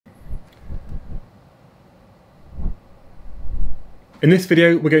In this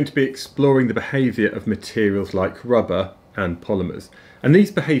video, we're going to be exploring the behaviour of materials like rubber and polymers. And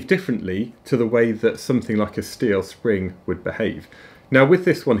these behave differently to the way that something like a steel spring would behave. Now with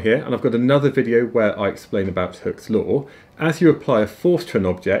this one here, and I've got another video where I explain about Hooke's law, as you apply a force to an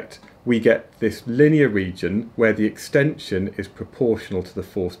object, we get this linear region where the extension is proportional to the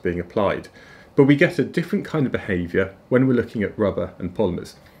force being applied. But we get a different kind of behaviour when we're looking at rubber and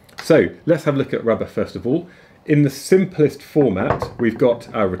polymers. So let's have a look at rubber first of all. In the simplest format, we've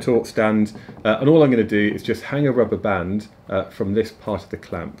got our retort stand, and all I'm going to do is just hang a rubber band from this part of the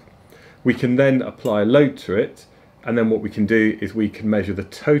clamp. We can then apply a load to it, and then what we can do is we can measure the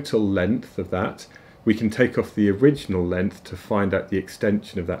total length of that. We can take off the original length to find out the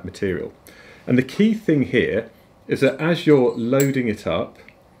extension of that material. And the key thing here is that as you're loading it up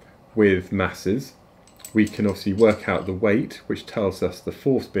with masses, we can obviously work out the weight, which tells us the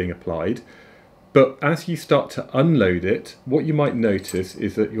force being applied. But as you start to unload it, what you might notice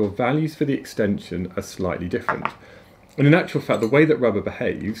is that your values for the extension are slightly different. And in actual fact, the way that rubber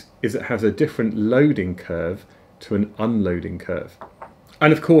behaves is it has a different loading curve to an unloading curve.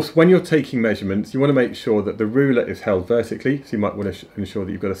 And of course, when you're taking measurements, you want to make sure that the ruler is held vertically. So you might want to ensure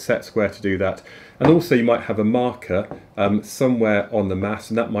that you've got a set square to do that. And also you might have a marker somewhere on the mass,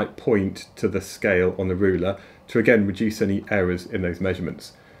 and that might point to the scale on the ruler to again reduce any errors in those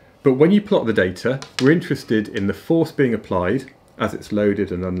measurements. But when you plot the data, we're interested in the force being applied as it's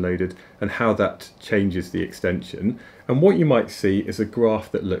loaded and unloaded and how that changes the extension. And what you might see is a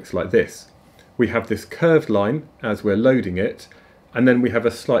graph that looks like this. We have this curved line as we're loading it, and then we have a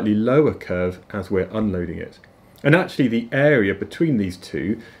slightly lower curve as we're unloading it. And actually the area between these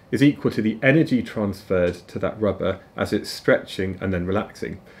two is equal to the energy transferred to that rubber as it's stretching and then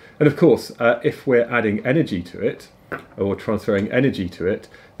relaxing. And of course, if we're adding energy to it, or transferring energy to it,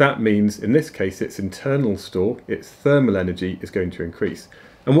 that means in this case its internal store, its thermal energy is going to increase.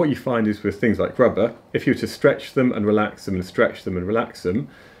 And what you find is with things like rubber, if you were to stretch them and relax them and stretch them and relax them,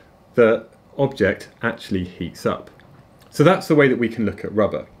 the object actually heats up. So that's the way that we can look at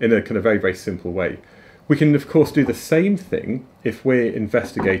rubber in a kind of very, very simple way. We can of course do the same thing if we're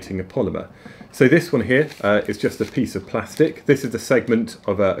investigating a polymer. So this one here is just a piece of plastic. This is the segment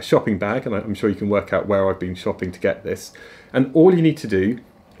of a shopping bag, and I'm sure you can work out where I've been shopping to get this. And all you need to do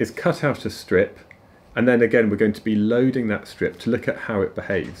is cut out a strip, and then again we're going to be loading that strip to look at how it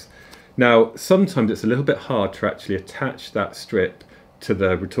behaves. Now sometimes it's a little bit hard to actually attach that strip to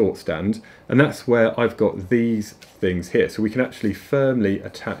the retort stand, and that's where I've got these things here, so we can actually firmly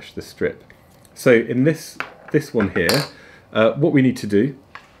attach the strip. So in this one here, what we need to do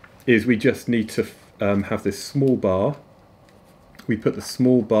is we just need to have this small bar. We put the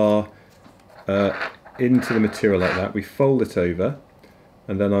small bar into the material like that, we fold it over,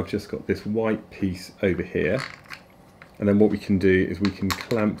 and then I've just got this white piece over here, and then what we can do is we can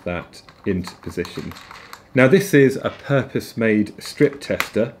clamp that into position. Now this is a purpose-made strip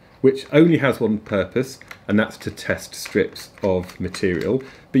tester which only has one purpose, and that's to test strips of material.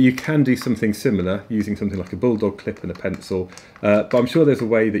 But you can do something similar using something like a bulldog clip and a pencil, but I'm sure there's a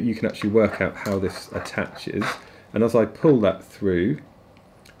way that you can actually work out how this attaches. And as I pull that through,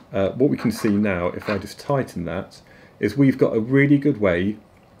 what we can see now, if I just tighten that, is we've got a really good way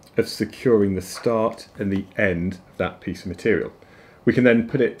of securing the start and the end of that piece of material. We can then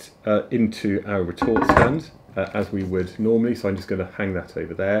put it into our retort stand as we would normally, so I'm just going to hang that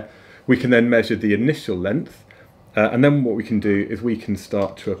over there. We can then measure the initial length, and then what we can do is we can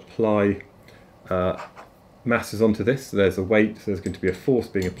start to apply masses onto this. So there's a weight, so there's going to be a force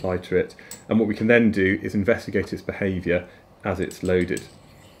being applied to it, and what we can then do is investigate its behaviour as it's loaded.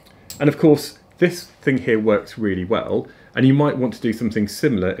 And of course this thing here works really well, and you might want to do something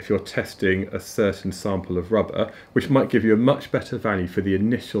similar if you're testing a certain sample of rubber, which might give you a much better value for the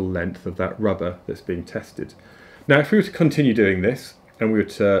initial length of that rubber that's being tested. Now if we were to continue doing this, and we were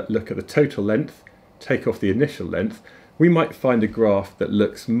to look at the total length, take off the initial length, we might find a graph that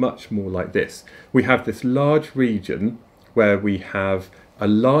looks much more like this. We have this large region where we have a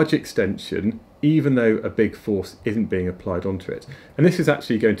large extension even though a big force isn't being applied onto it. And this is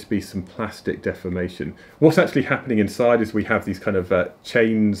actually going to be some plastic deformation. What's actually happening inside is we have these kind of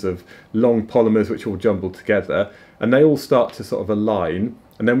chains of long polymers which all jumble together, and they all start to sort of align,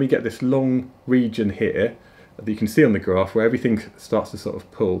 and then we get this long region here that you can see on the graph where everything starts to sort of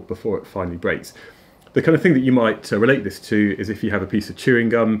pull before it finally breaks. The kind of thing that you might relate this to is if you have a piece of chewing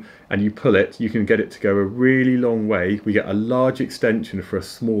gum and you pull it, you can get it to go a really long way. We get a large extension for a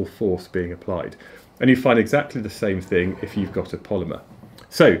small force being applied. And you find exactly the same thing if you've got a polymer.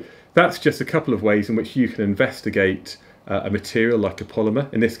 So that's just a couple of ways in which you can investigate a material like a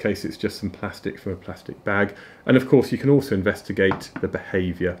polymer. In this case, it's just some plastic from a plastic bag. And of course, you can also investigate the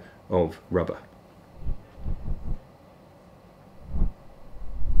behaviour of rubber.